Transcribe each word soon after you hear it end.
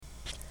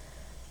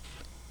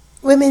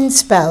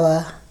Women's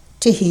Power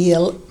to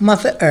Heal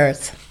Mother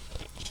Earth.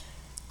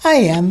 I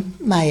am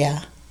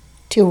Maya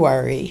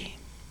Tiwari.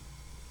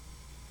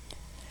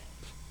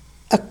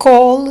 A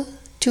call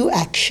to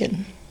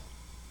action.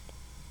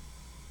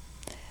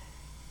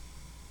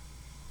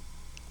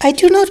 I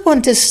do not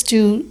want us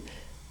to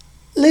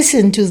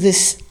listen to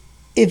this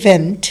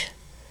event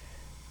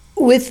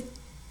with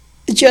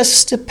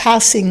just a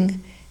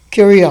passing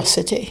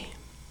curiosity.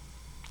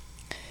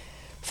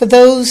 For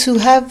those who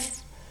have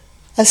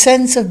a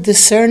sense of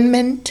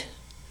discernment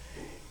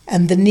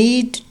and the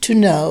need to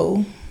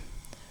know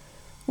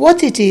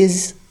what it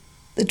is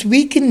that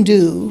we can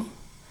do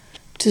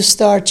to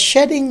start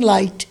shedding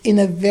light in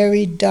a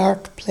very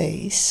dark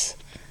place,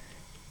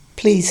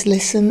 please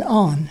listen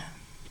on.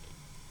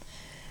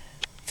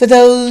 For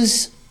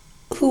those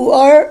who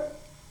are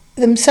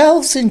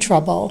themselves in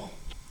trouble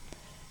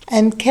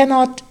and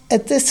cannot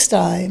at this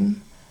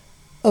time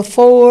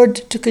afford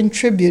to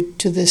contribute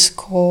to this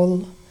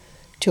call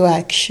to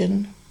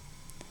action,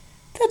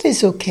 that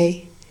is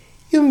okay.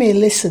 You may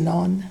listen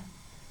on,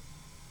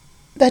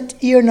 but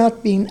you're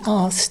not being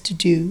asked to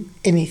do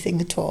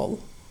anything at all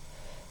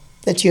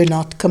that you're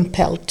not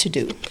compelled to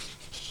do.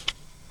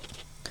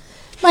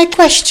 My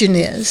question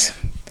is,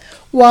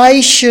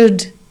 why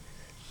should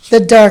the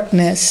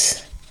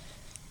darkness,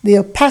 the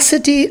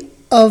opacity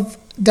of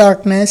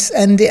darkness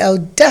and the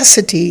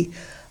audacity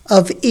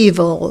of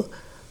evil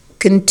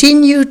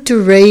continue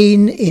to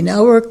reign in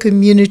our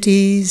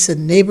communities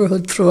and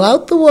neighborhoods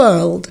throughout the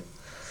world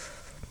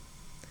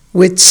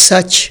with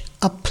such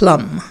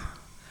aplomb,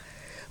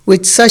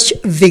 with such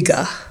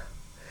vigor,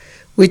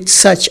 with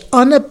such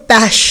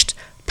unabashed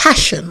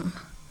passion,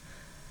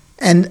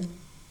 and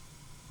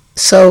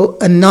so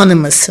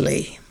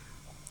anonymously,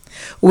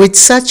 with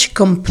such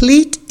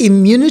complete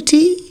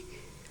immunity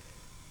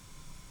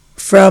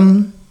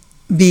from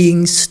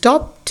being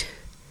stopped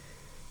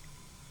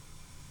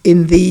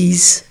in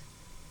these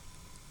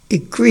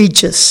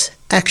egregious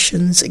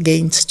actions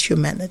against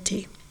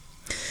humanity?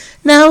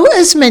 Now,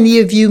 as many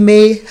of you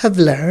may have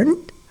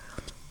learned,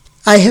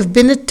 I have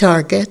been a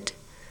target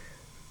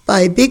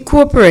by big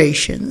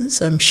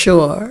corporations, I'm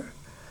sure,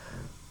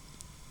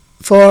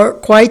 for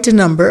quite a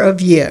number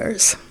of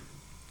years.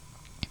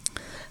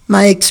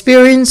 My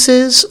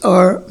experiences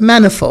are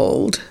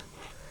manifold.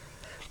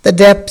 The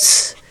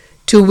depths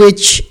to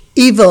which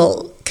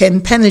evil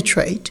can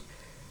penetrate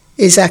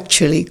is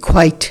actually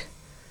quite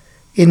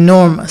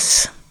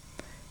enormous,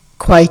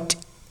 quite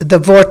the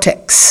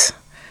vortex,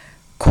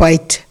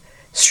 quite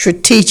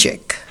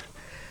strategic,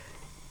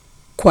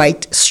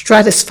 quite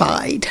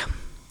stratified,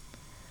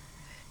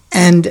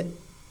 and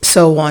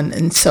so on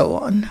and so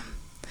on.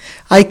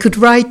 I could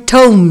write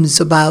tomes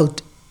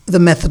about the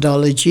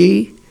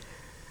methodology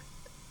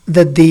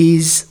that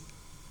these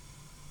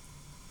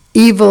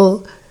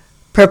evil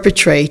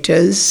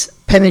perpetrators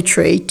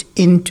penetrate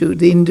into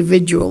the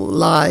individual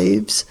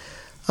lives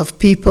of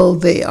people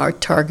they are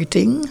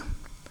targeting.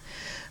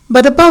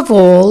 But above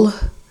all,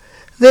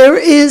 there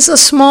is a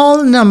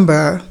small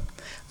number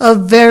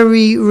of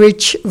very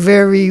rich,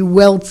 very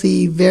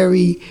wealthy,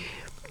 very,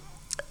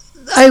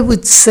 I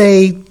would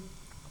say,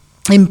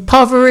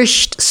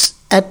 impoverished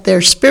at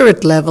their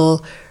spirit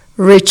level,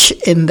 rich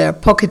in their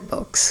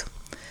pocketbooks.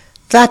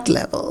 That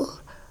level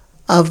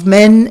of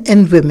men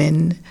and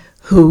women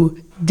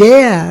who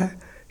dare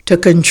to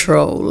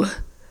control,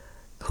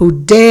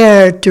 who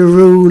dare to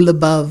rule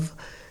above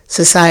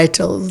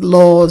societal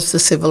laws, the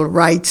civil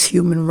rights,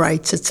 human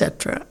rights,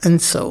 etc.,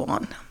 and so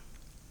on.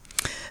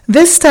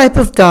 This type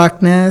of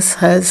darkness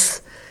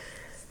has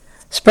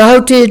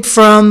sprouted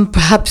from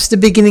perhaps the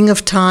beginning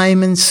of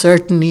time, and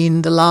certainly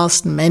in the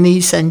last many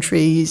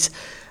centuries,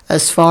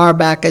 as far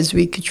back as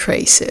we could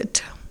trace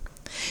it.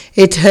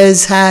 It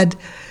has had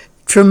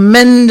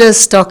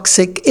tremendous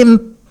toxic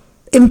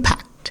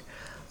impact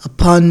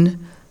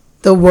upon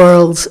the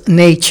world's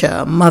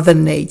nature, Mother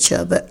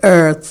Nature, the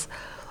earth,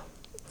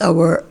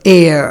 our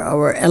air,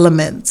 our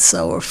elements,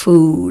 our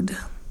food,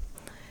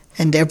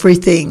 and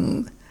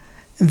everything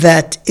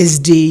that is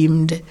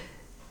deemed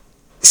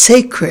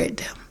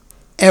sacred,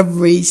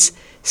 every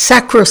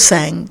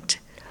sacrosanct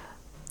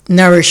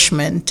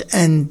nourishment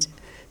and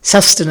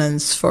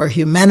sustenance for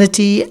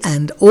humanity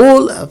and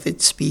all of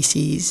its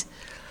species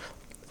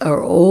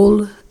are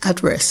all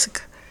at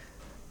risk.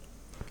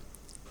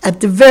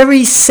 At the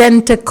very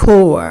center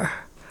core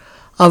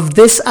of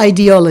this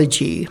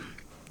ideology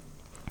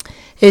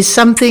is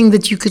something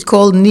that you could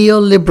call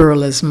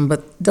neoliberalism,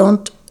 but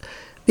don't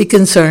be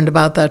concerned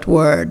about that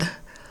word.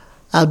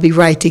 I'll be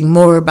writing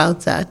more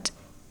about that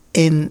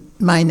in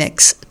my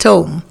next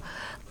tome.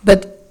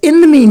 But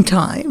in the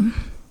meantime,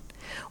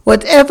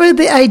 whatever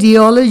the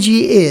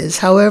ideology is,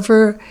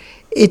 however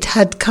it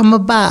had come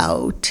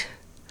about,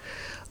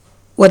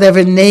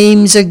 whatever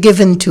names are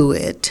given to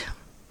it,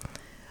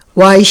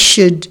 why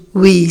should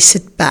we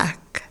sit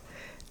back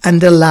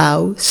and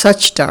allow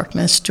such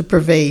darkness to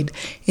pervade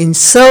in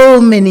so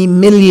many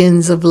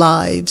millions of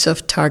lives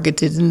of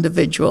targeted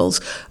individuals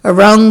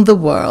around the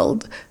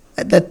world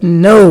that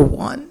no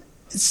one,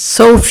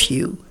 so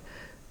few,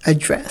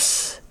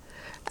 address?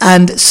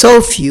 and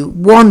so few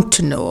want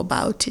to know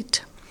about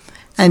it,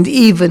 and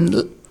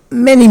even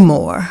many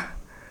more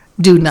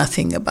do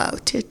nothing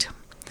about it.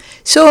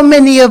 So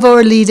many of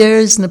our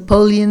leaders,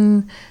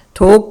 Napoleon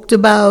talked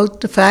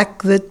about the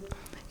fact that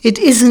it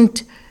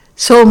isn't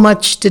so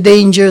much the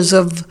dangers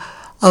of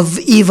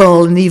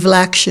evil and evil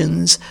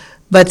actions,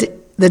 but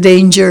the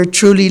danger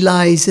truly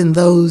lies in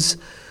those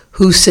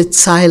who sit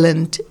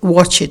silent,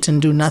 watch it,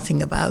 and do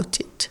nothing about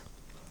it.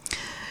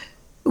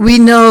 We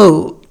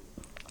know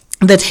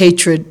that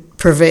hatred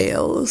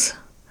prevails,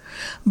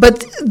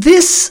 but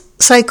this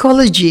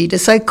psychology, the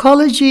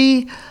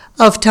psychology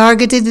of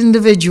targeted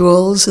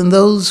individuals and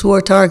those who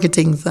are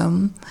targeting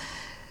them,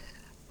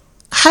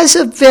 has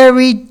a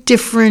very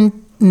different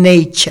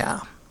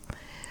nature.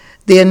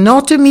 The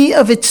anatomy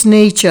of its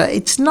nature,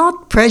 it's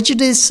not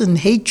prejudice and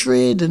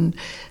hatred and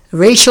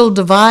racial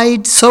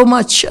divide so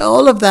much,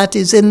 all of that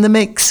is in the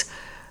mix.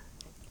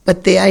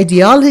 But the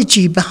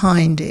ideology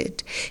behind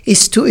it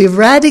is to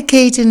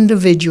eradicate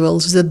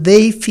individuals that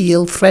they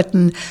feel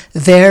threaten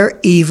their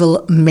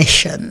evil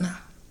mission,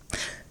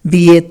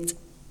 be it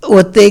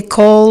what they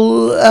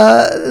call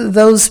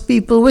those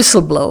people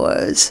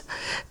whistleblowers,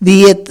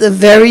 be it the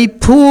very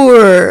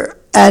poor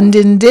and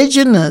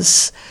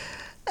indigenous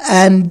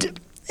and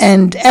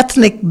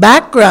ethnic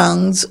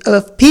backgrounds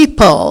of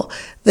people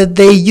that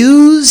they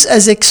use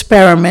as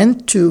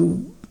experiment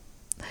to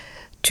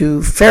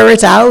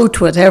ferret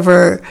out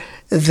whatever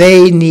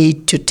they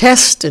need to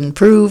test and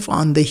prove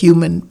on the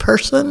human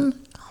person,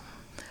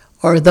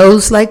 or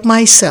those like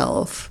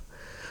myself,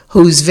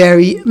 whose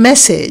very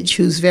message,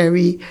 whose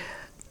very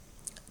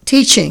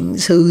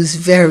teachings, whose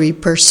very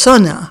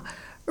persona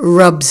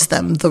rubs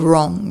them the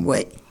wrong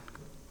way.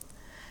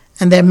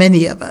 And there are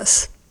many of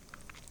us.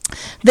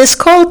 This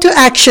call to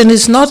action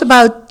is not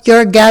about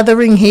your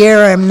gathering here.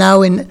 I'm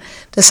now in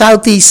the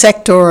southeast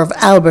sector of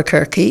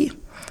Albuquerque,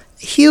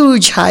 a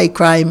huge high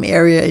crime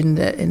area in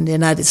the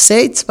United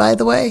States, by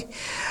the way,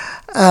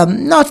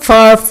 not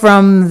far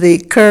from the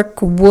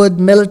Kirkwood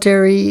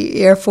Military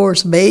Air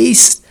Force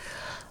Base,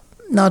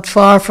 not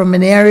far from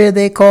an area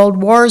they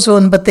called War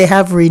Zone, but they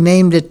have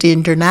renamed it the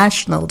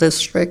International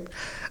District,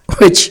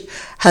 which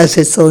has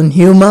its own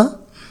humor.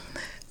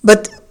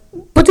 But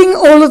putting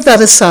all of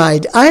that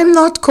aside, I am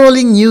not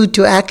calling you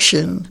to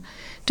action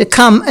to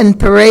come and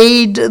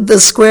parade the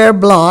square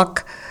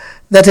block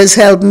that has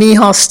held me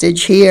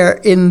hostage here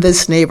in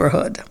this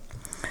neighborhood.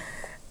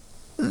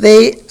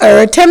 They are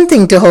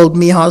attempting to hold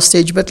me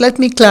hostage, but let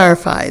me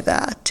clarify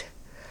that.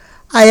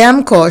 I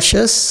am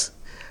cautious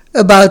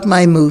about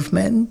my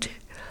movement,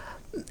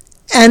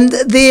 and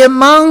the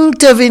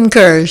amount of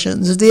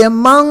incursions, the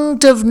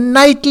amount of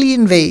nightly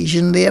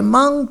invasion, the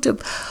amount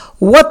of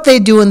what they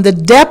do and the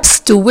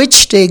depth to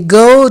which they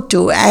go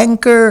to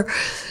anchor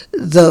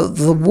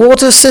the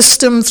water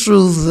system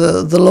through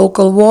the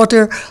local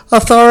water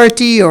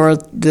authority, or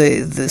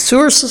the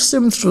sewer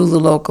system through the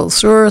local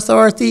sewer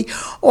authority,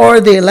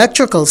 or the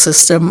electrical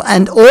system,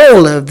 and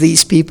all of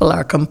these people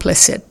are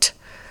complicit.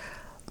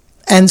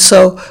 And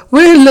so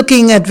we're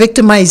looking at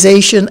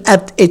victimization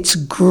at its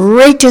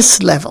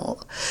greatest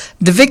level.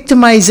 The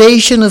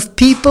victimization of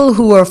people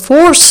who are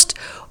forced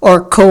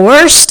or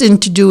coerced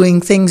into doing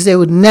things they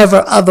would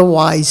never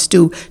otherwise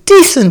do.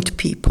 Decent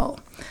people,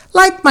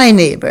 like my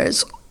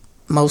neighbors,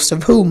 most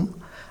of whom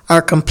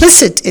are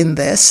complicit in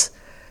this,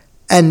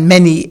 and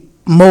many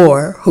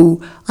more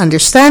who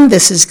understand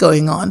this is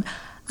going on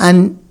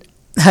and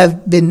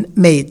have been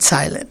made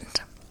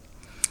silent.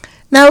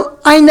 Now,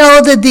 I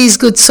know that these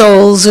good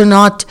souls are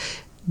not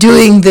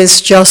doing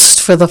this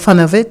just for the fun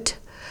of it.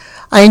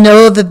 I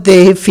know that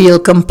they feel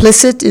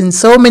complicit in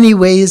so many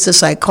ways, the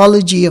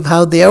psychology of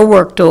how they are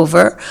worked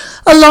over,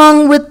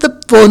 along with the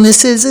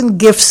bonuses and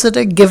gifts that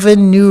are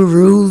given, new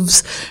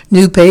roofs,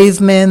 new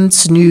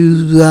pavements,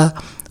 new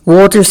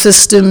water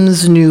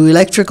systems, new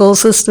electrical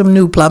system,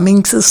 new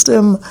plumbing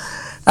system,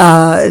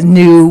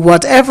 new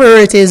whatever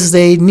it is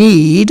they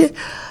need,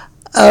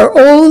 are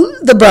all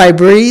the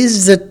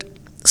briberies that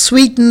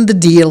sweeten the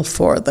deal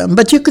for them.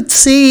 But you could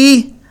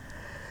see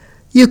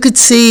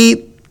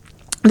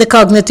the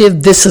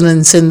cognitive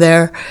dissonance in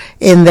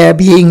their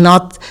being.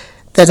 Not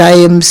that I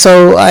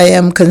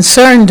am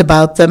concerned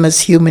about them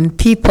as human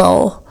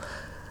people.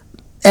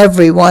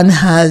 Everyone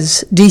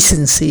has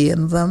decency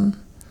in them.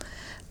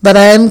 But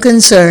I am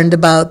concerned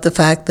about the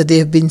fact that they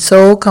have been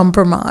so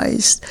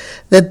compromised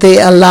that they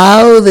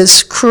allow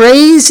this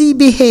crazy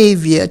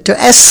behavior to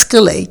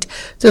escalate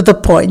to the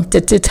point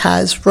that it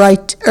has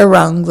right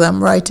around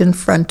them, right in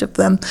front of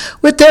them,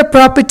 with their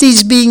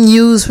properties being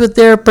used, with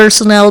their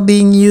personnel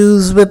being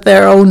used, with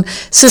their own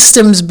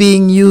systems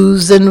being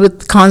used, and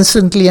with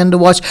constantly under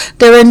watch.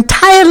 Their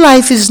entire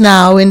life is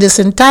now in this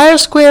entire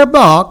square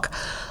block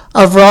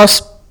of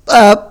Ross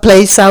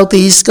Place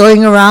Southeast,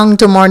 going around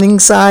to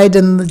Morningside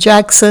and the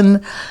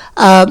Jackson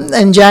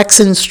and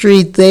Jackson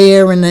Street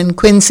there, and then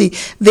Quincy.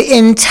 The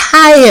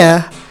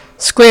entire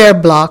square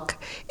block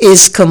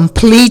is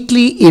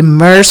completely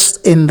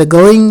immersed in the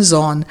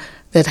goings-on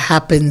that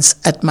happens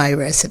at my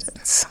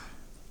residence.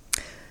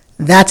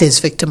 That is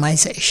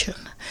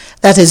victimization.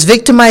 That is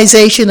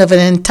victimization of an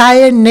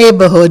entire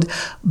neighborhood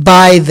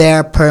by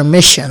their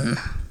permission.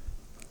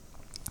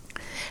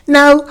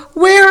 Now,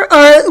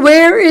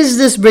 where is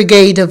this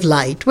Brigade of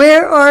Light?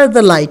 Where are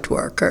the light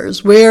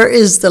workers? Where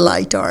is the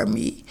Light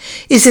Army?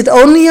 Is it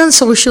only on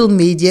social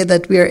media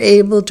that we are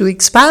able to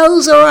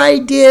espouse our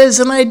ideas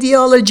and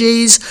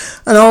ideologies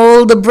and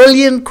all the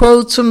brilliant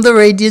quotes from the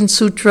Radiant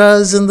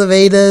Sutras and the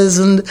Vedas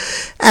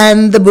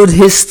and the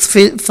Buddhist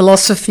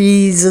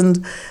philosophies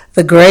and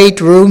the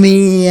great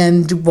Rumi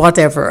and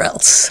whatever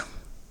else?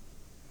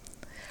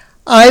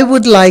 I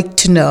would like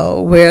to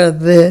know where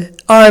the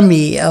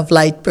army of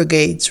light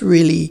brigades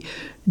really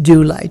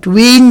do light.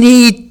 We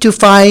need to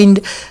find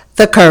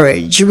the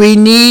courage. We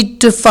need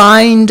to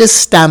find the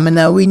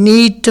stamina. We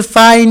need to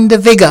find the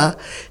vigor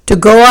to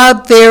go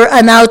out there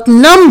and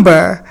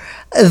outnumber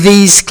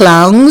these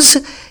clowns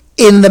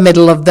in the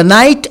middle of the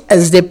night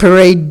as they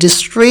parade the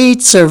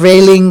streets,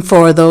 surveilling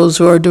for those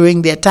who are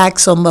doing the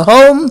attacks on the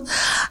home,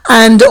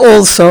 and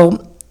also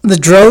the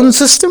drone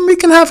system. We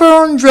can have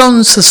our own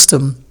drone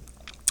system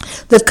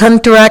that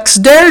counteracts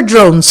their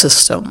drone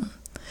system.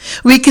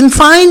 We can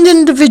find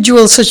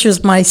individuals such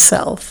as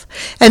myself,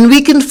 and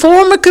we can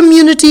form a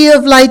community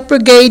of light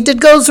brigade that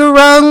goes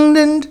around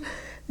and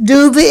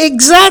do the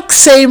exact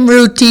same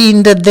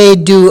routine that they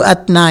do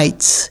at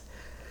nights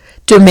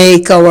to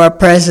make our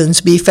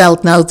presence be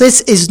felt. Now,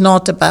 this is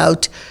not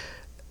about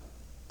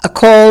a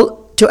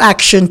call to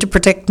action to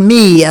protect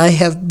me. I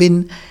have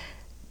been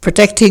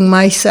protecting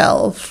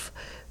myself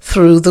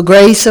through the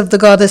grace of the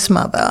Goddess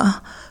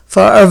Mother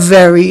for a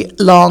very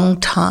long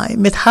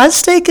time. It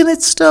has taken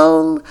its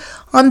toll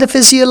on the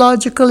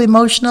physiological,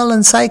 emotional,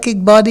 and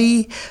psychic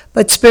body,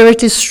 but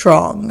spirit is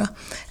strong.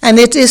 And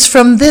it is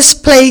from this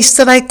place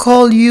that I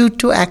call you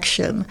to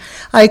action.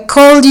 I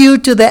call you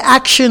to the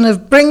action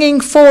of bringing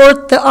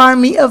forth the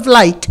army of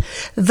light.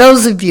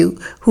 Those of you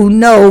who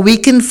know we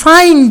can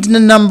find the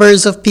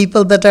numbers of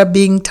people that are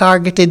being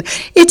targeted.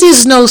 It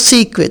is no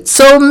secret.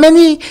 So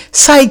many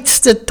sites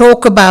that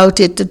talk about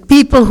it, that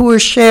people who are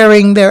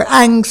sharing their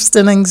angst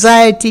and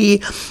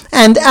anxiety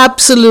and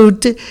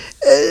absolute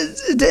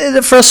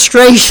the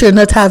frustration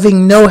at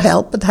having no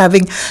help, at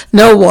having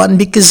no one,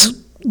 because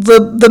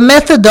the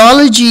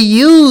methodology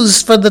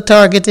used for the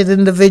targeted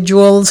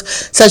individuals,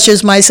 such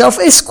as myself,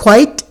 is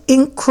quite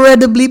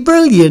incredibly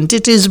brilliant.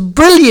 It is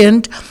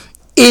brilliant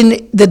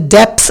in the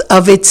depth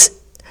of its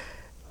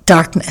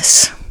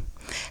darkness.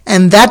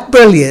 And that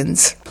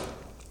brilliance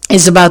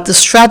is about the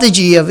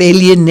strategy of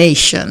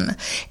alienation,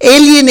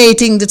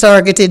 alienating the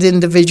targeted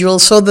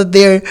individuals so that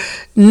they're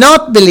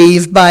not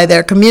believed by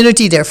their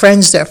community, their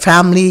friends, their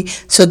family,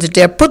 so that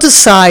they're put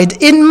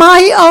aside. In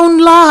my own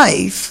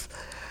life,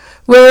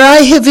 where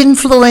I have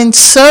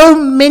influenced so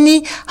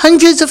many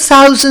hundreds of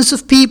thousands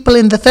of people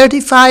in the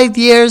 35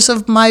 years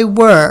of my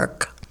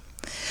work,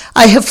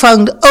 I have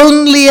found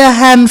only a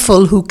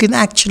handful who can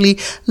actually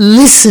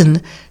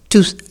listen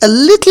to a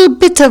little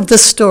bit of the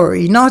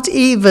story, not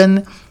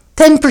even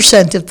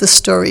 10% of the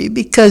story,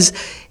 because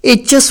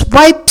it just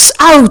wipes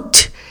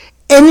out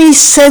any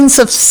sense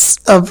of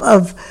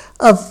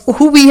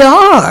who we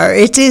are.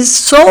 It is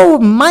so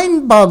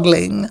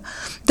mind-boggling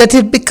that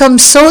it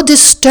becomes so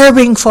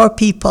disturbing for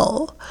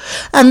people.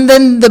 And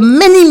then the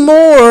many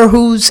more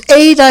whose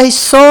aid I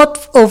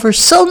sought over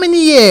so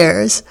many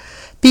years,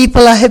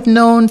 people I have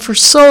known for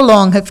so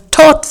long, have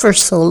taught for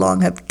so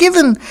long, have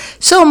given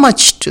so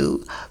much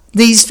to,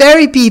 these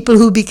very people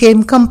who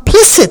became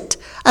complicit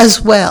as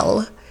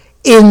well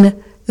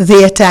in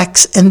the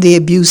attacks and the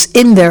abuse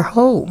in their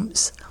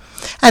homes.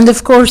 And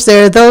of course,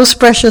 there are those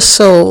precious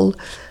souls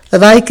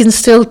that I can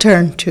still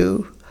turn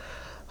to,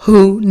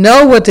 who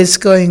know what is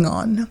going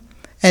on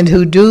and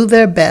who do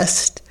their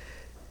best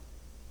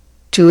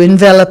to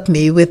envelop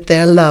me with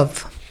their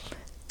love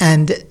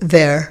and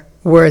their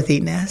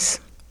worthiness.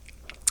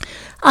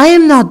 I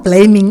am not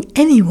blaming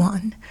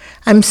anyone.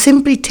 I'm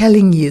simply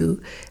telling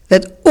you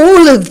that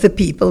all of the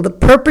people, the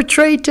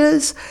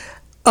perpetrators,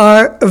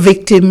 are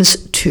victims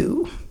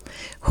too.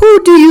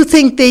 Who do you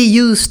think they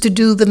used to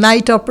do the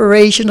night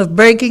operation of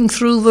breaking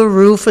through the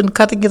roof and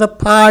cutting it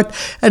apart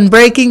and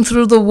breaking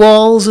through the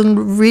walls and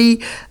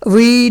relocating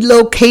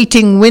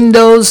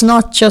windows,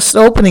 not just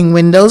opening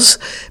windows,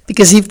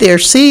 because if they're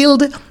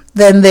sealed,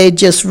 then they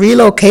just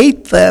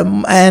relocate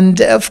them.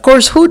 And of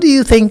course, who do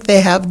you think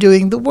they have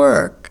doing the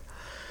work?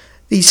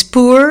 These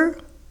poor,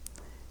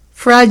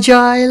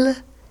 fragile,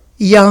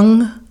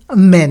 young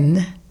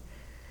men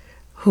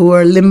who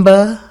are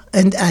limber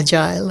and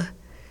agile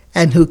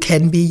and who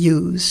can be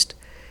used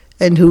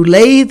and who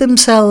lay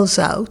themselves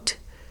out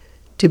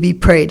to be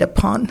preyed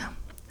upon.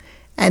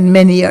 And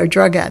many are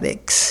drug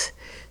addicts.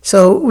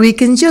 So we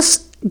can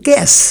just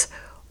guess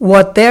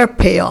what their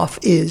payoff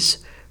is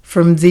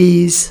from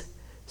these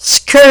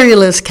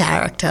scurrilous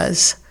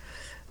characters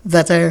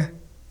that are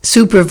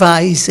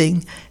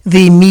supervising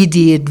the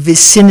immediate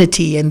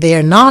vicinity, and they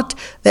are not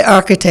the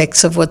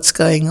architects of what's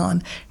going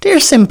on.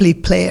 They're simply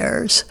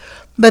players.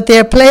 But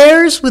they're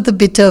players with a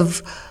bit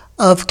of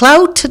of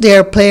clout.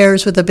 They're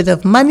players with a bit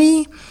of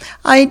money.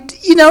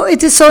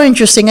 It is so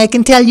interesting. I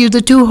can tell you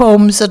the 2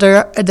 homes that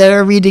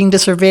are reading the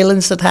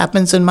surveillance that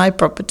happens in my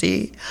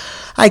property.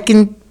 I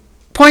can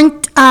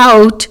point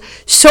out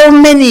so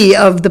many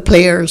of the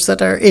players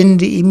that are in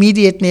the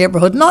immediate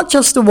neighborhood, not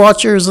just the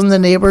watchers and the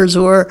neighbors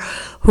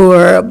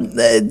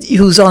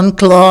whose own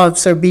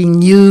cloths are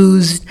being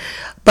used,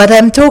 but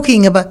I'm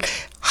talking about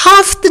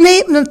half the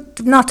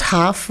not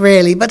half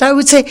really, but I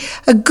would say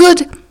a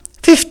good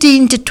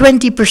 15 to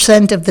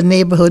 20% of the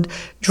neighborhood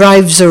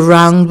drives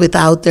around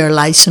without their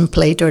license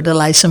plate, or the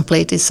license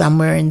plate is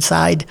somewhere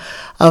inside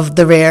of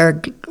the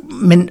rear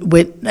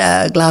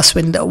glass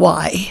window.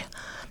 Why?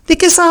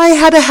 Because I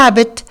had a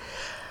habit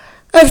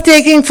of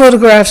taking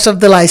photographs of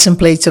the license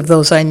plates of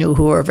those I knew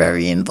who were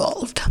very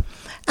involved.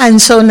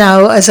 And so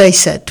now, as I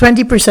said,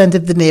 20%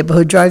 of the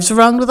neighborhood drives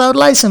around without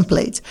license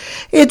plates.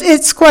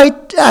 It's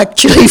quite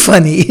actually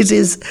funny. It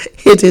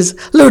is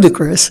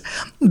ludicrous,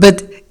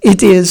 but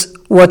it is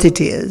what it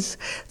is.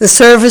 The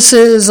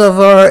services of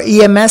our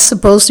EMS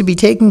supposed to be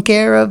taking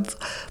care of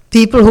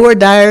people who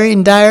are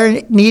in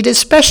dire need,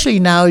 especially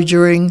now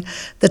during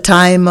the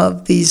time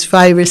of these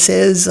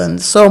viruses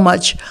and so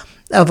much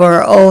of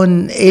our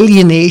own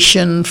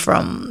alienation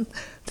from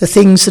the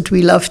things that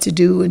we love to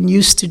do and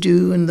used to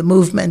do, and the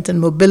movement and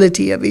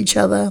mobility of each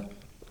other.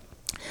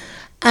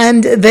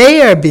 And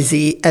they are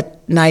busy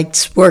at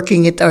nights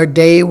working it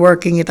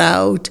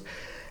out.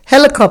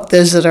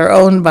 Helicopters that are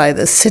owned by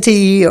the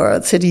city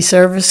or city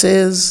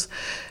services,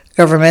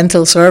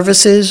 governmental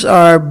services,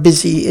 are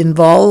busy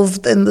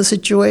involved in the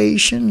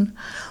situation.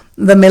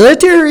 The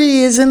military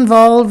is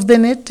involved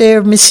in it.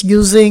 They're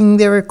misusing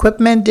their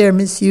equipment. They're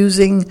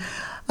misusing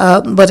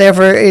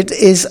whatever it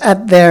is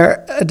at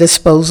their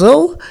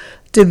disposal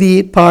to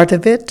be part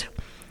of it.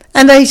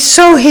 And I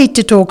so hate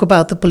to talk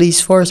about the police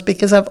force,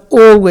 because I've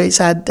always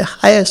had the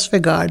highest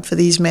regard for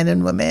these men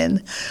and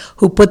women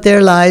who put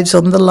their lives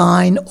on the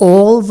line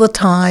all the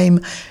time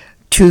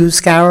to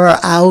scour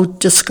out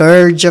the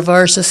scourge of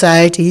our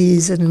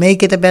societies and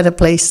make it a better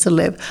place to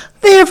live.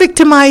 They are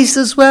victimized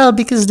as well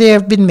because they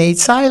have been made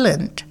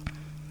silent.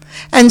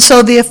 And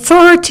so the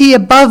authority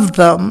above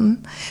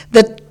them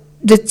that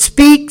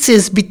speaks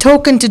is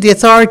betokened to the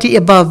authority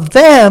above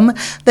them,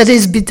 that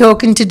is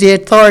betokened to the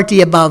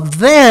authority above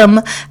them,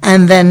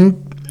 and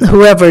then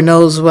whoever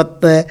knows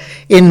what the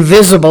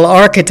invisible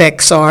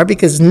architects are,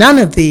 because none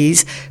of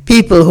these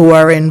people who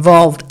are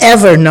involved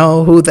ever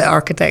know who the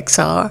architects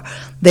are.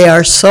 They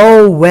are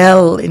so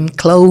well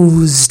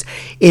enclosed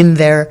in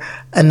their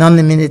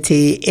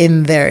anonymity,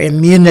 in their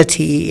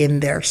immunity,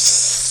 in their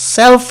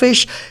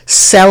selfish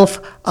self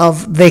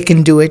of they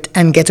can do it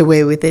and get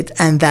away with it,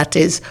 and that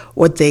is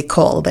what they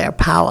call their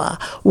power.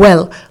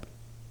 Well,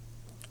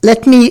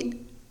 let me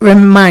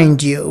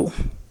remind you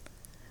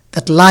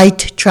that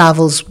light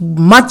travels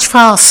much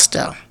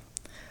faster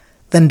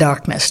than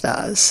darkness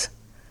does.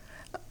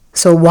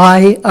 So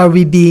why are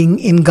we being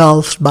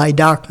engulfed by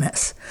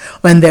darkness?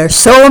 When there are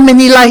so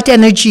many light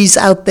energies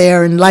out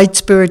there and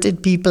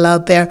light-spirited people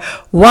out there,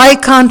 why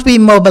can't we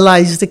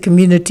mobilize the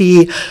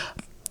community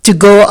to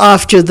go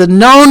after the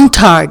known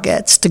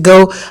targets, to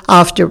go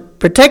after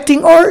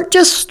protecting, or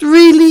just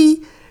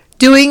really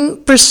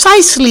doing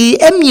precisely,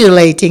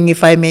 emulating,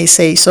 if I may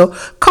say so,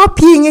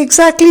 copying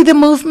exactly the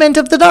movement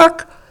of the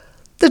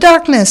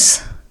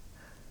darkness?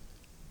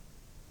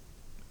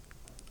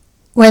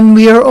 When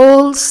we are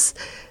all,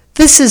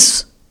 this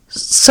is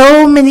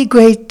so many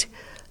great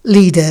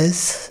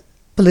leaders,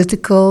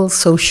 political,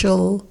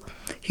 social,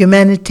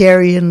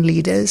 humanitarian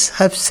leaders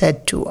have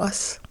said to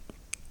us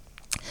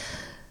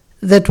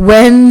that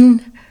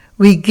when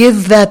we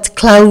give that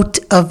clout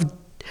of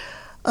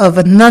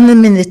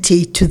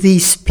anonymity to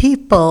these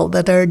people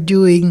that are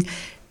doing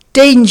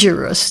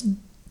dangerous,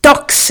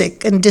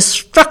 toxic, and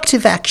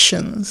destructive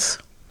actions,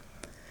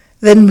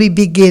 then we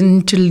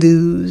begin to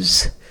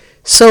lose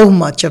so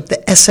much of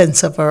the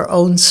essence of our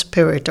own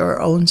spirit, our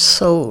own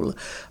soul,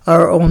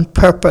 our own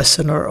purpose,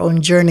 and our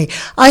own journey.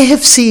 I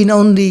have seen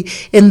only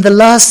in the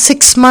last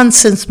 6 months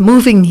since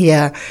moving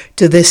here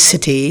to this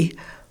city,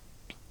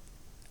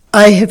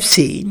 I have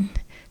seen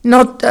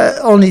not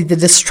only the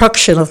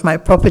destruction of my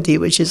property,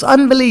 which is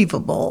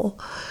unbelievable,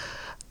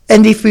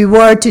 and if we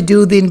were to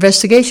do the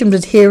investigation,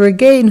 but here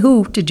again,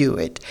 who to do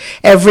it?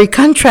 Every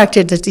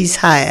contractor that is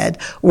hired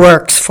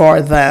works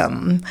for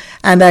them.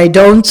 And I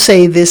don't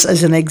say this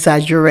as an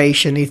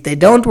exaggeration. If they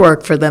don't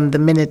work for them the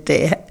minute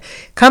they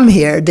come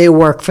here, they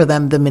work for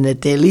them the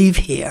minute they leave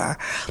here.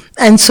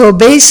 And so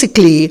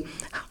basically,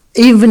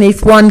 even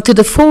if one could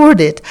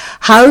afford it,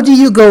 how do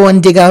you go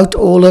and dig out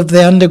all of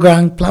the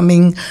underground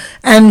plumbing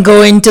and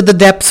go into the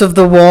depths of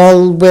the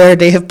wall where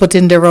they have put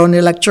in their own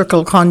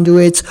electrical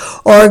conduits,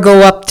 or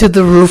go up to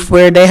the roof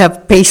where they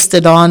have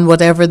pasted on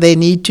whatever they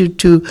need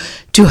to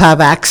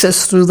have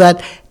access through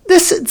that?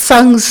 This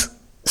sounds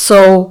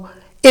so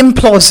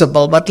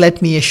implausible, but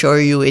let me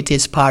assure you it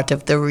is part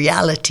of the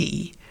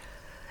reality.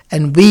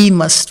 And we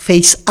must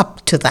face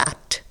up to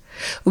that.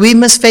 We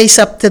must face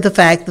up to the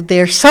fact that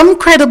there are some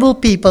credible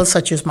people,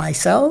 such as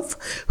myself,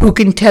 who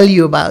can tell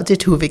you about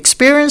it, who have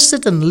experienced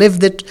it and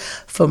lived it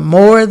for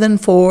more than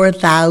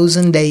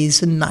 4,000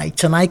 days and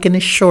nights. And I can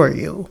assure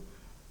you,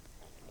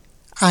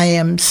 I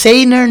am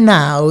saner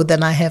now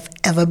than I have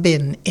ever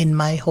been in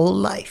my whole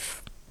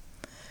life.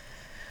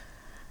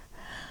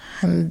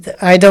 And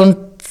I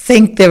don't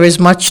think there is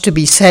much to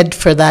be said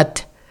for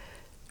that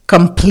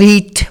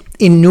complete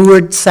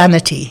inured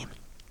sanity,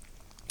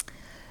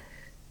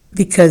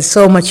 because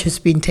so much has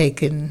been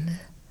taken,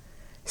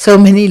 so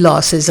many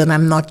losses, and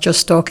I'm not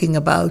just talking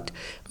about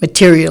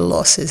material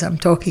losses, I'm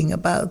talking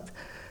about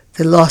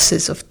the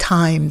losses of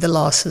time, the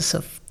losses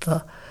of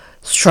the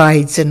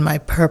strides in my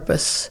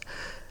purpose,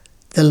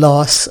 the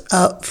loss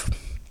of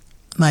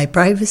my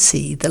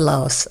privacy, the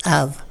loss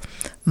of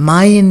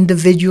my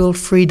individual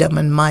freedom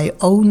and my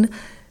own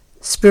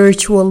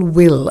spiritual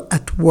will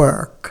at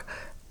work.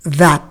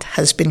 That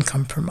has been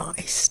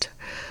compromised.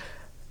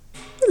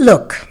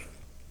 Look,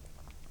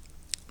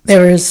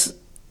 there is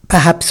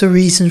perhaps a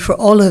reason for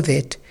all of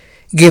it,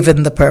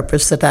 given the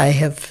purpose that I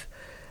have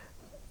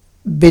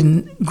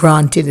been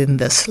granted in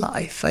this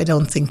life. I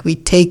don't think we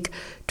take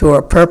to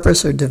our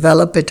purpose or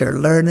develop it or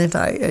learn it.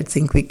 I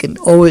think we can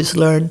always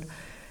learn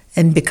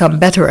and become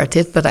better at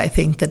it, but I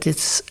think that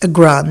it's a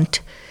grant.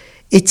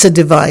 It's a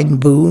divine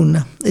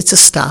boon. It's a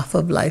staff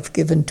of life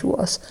given to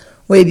us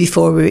way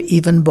before we were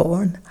even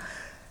born.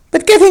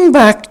 But getting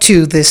back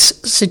to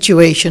this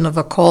situation of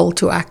a call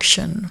to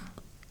action,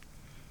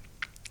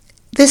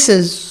 this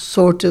is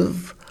sort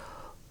of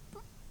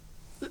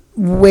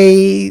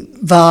way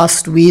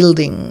vast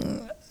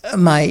wielding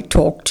my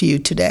talk to you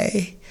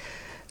today,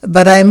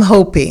 but I'm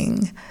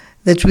hoping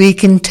that we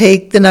can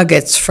take the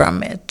nuggets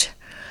from it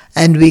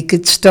and we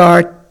could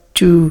start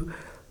to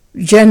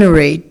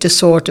generate the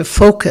sort of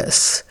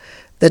focus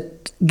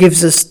that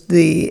gives us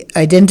the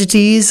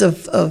identities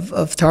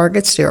of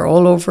targets. They're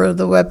all over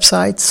the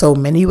website, so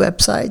many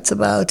websites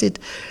about it,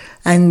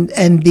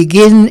 and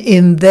begin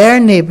in their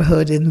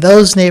neighborhood, in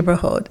those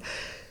neighborhoods,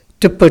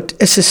 to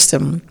put a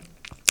system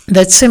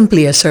that's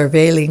simply a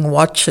surveilling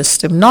watch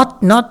system,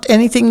 not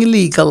anything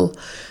illegal,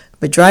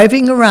 but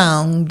driving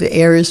around the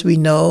areas we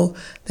know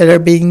that are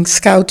being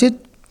scouted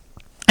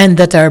and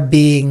that are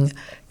being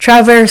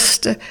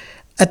traversed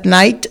at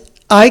night.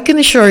 I can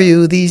assure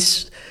you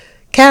these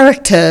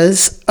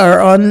characters are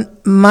on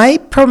my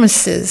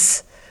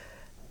premises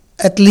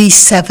at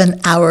least 7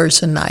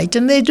 hours a night,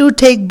 and they do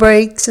take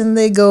breaks and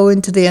they go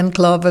into the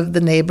enclave of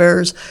the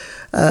neighbors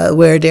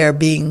where they're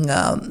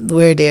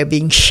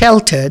being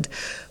sheltered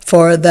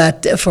for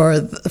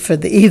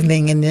the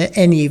evening in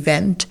any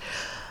event.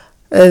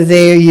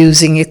 They're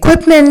using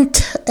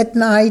equipment at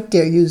night,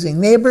 they're using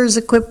neighbors'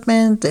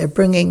 equipment, they're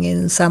bringing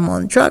in some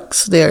on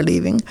trucks, they're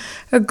leaving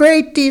a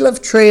great deal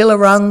of trail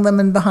around them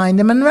and behind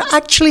them. And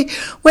actually,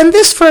 when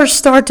this first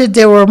started,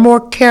 they were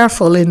more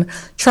careful in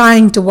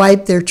trying to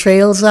wipe their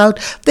trails out.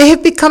 They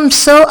have become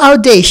so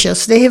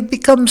audacious, they have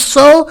become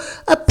so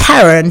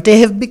apparent, they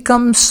have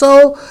become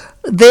so...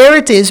 There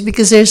it is,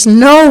 because there's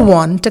no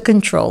one to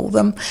control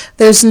them,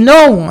 there's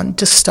no one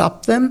to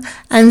stop them,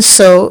 and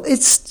so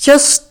it's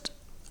just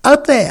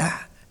out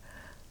there,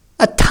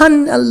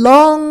 a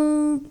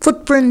long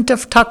footprint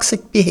of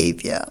toxic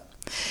behavior.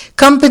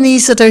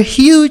 Companies that are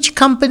huge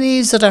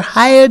companies that are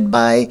hired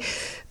by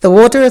the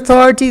water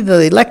authority,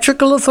 the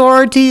electrical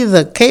authority,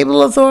 the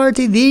cable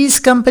authority, these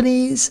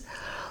companies.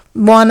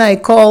 One I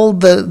call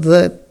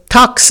the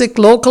toxic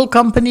local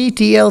company,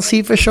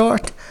 TLC for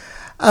short,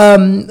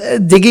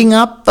 digging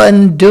up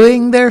and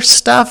doing their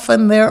stuff,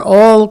 and they're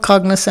all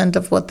cognizant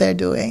of what they're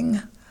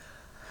doing.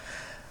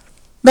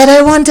 But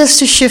I want us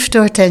to shift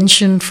our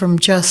attention from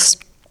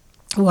just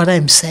what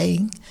I'm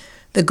saying,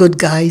 the good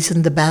guys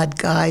and the bad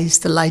guys,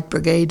 the light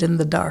brigade and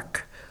the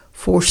dark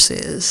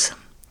forces,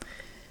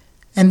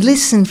 and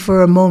listen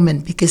for a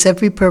moment, because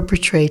every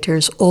perpetrator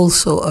is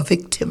also a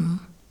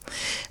victim.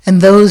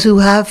 And those who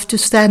have to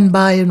stand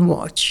by and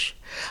watch,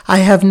 I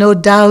have no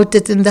doubt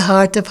that in the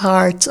heart of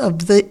hearts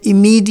of the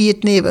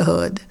immediate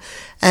neighborhood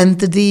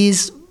and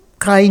these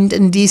kind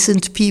and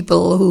decent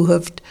people who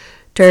have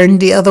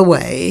turned the other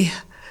way,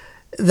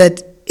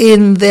 that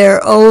in their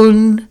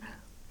own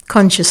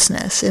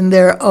consciousness, in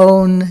their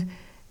own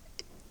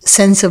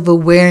sense of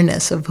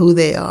awareness of who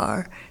they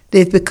are,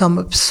 they've become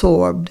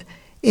absorbed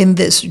in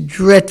this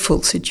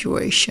dreadful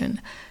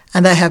situation.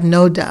 And I have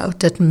no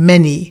doubt that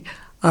many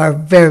are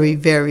very,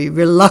 very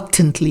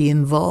reluctantly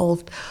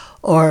involved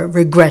or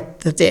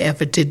regret that they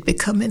ever did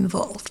become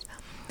involved.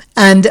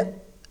 And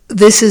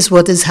this is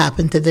what has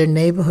happened to their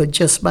neighborhood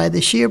just by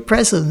the sheer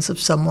presence of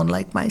someone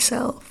like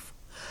myself.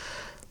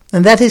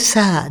 And that is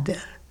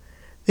sad.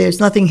 There's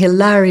nothing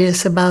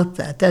hilarious about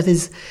that. That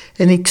is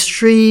an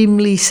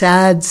extremely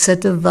sad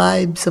set of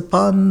vibes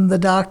upon the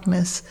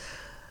darkness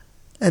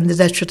and the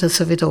detritus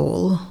of it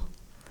all.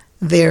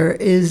 There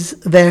is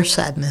their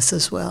sadness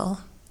as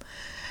well.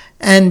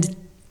 And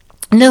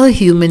no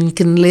human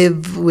can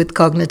live with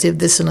cognitive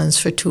dissonance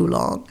for too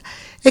long,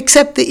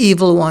 except the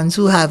evil ones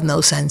who have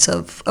no sense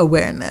of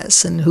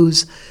awareness and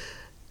whose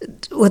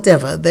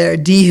whatever, they're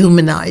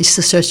dehumanized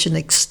to such an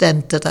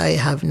extent that I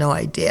have no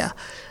idea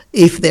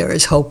if there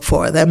is hope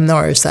for them,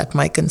 nor is that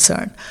my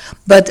concern.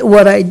 But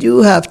what I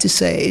do have to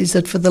say is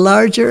that for the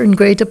larger and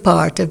greater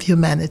part of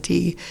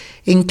humanity,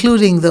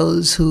 including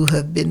those who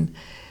have been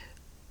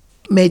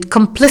made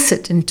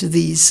complicit into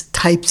these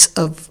types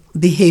of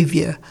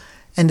behavior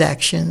and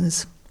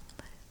actions,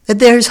 that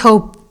there is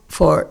hope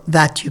for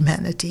that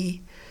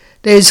humanity.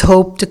 There is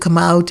hope to come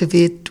out of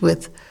it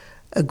with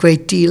a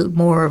great deal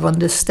more of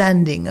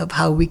understanding of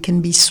how we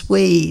can be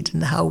swayed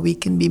and how we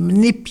can be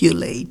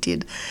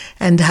manipulated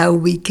and how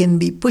we can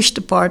be pushed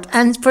apart.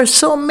 And for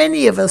so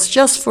many of us,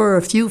 just for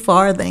a few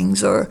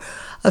farthings or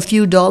a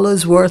few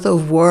dollars worth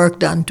of work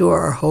done to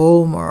our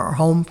home or our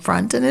home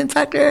front. And in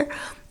fact, there are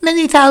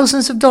many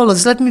thousands of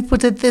dollars. Let me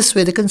put it this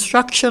way. The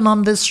construction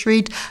on this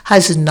street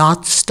has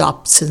not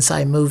stopped since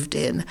I moved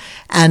in.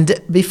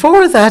 And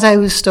before that, I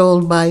was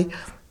told by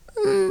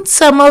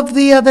some of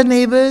the other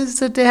neighbors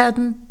that they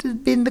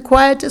hadn't been the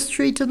quietest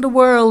street in the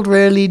world.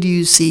 Rarely do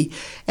you see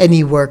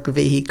any work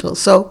vehicle.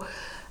 So,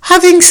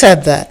 having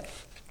said that,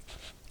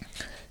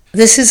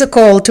 this is a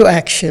call to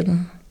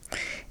action.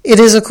 It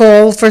is a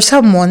call for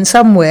someone,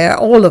 somewhere,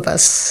 all of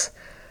us,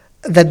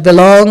 that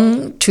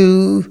belong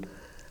to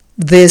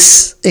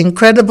this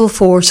incredible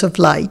force of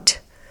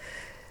light,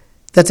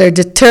 that are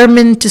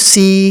determined to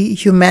see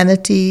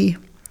humanity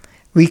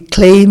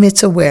reclaim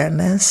its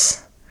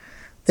awareness,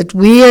 that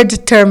we are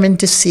determined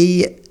to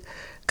see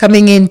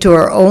coming into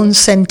our own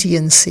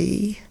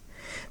sentiency,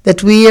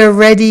 that we are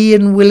ready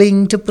and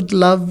willing to put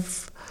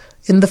love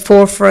in the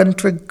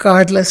forefront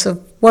regardless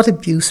of what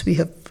abuse we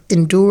have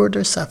endured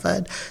or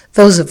suffered,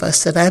 those of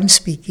us that I'm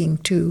speaking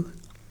to.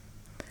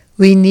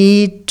 We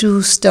need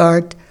to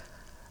start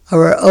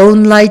our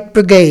own light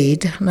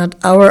brigade, not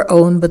our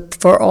own, but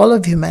for all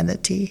of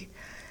humanity,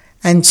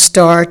 and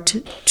start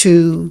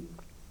to,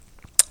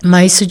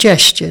 my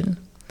suggestion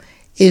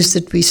is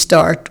that we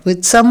start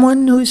with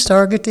someone who's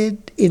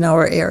targeted in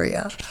our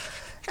area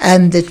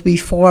and that we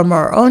form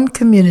our own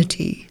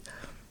community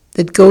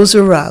that goes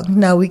around.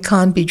 Now, we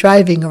can't be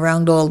driving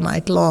around all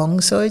night long,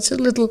 so it's a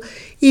little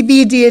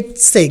immediate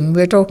thing.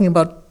 We're talking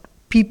about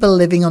people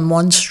living on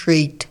one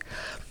street,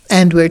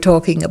 and we're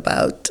talking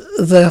about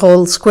the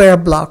whole square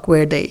block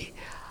where they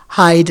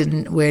hide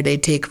and where they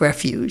take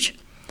refuge.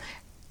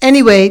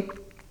 Anyway,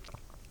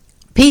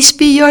 peace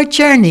be your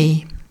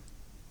journey.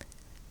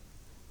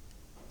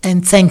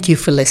 And thank you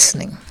for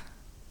listening.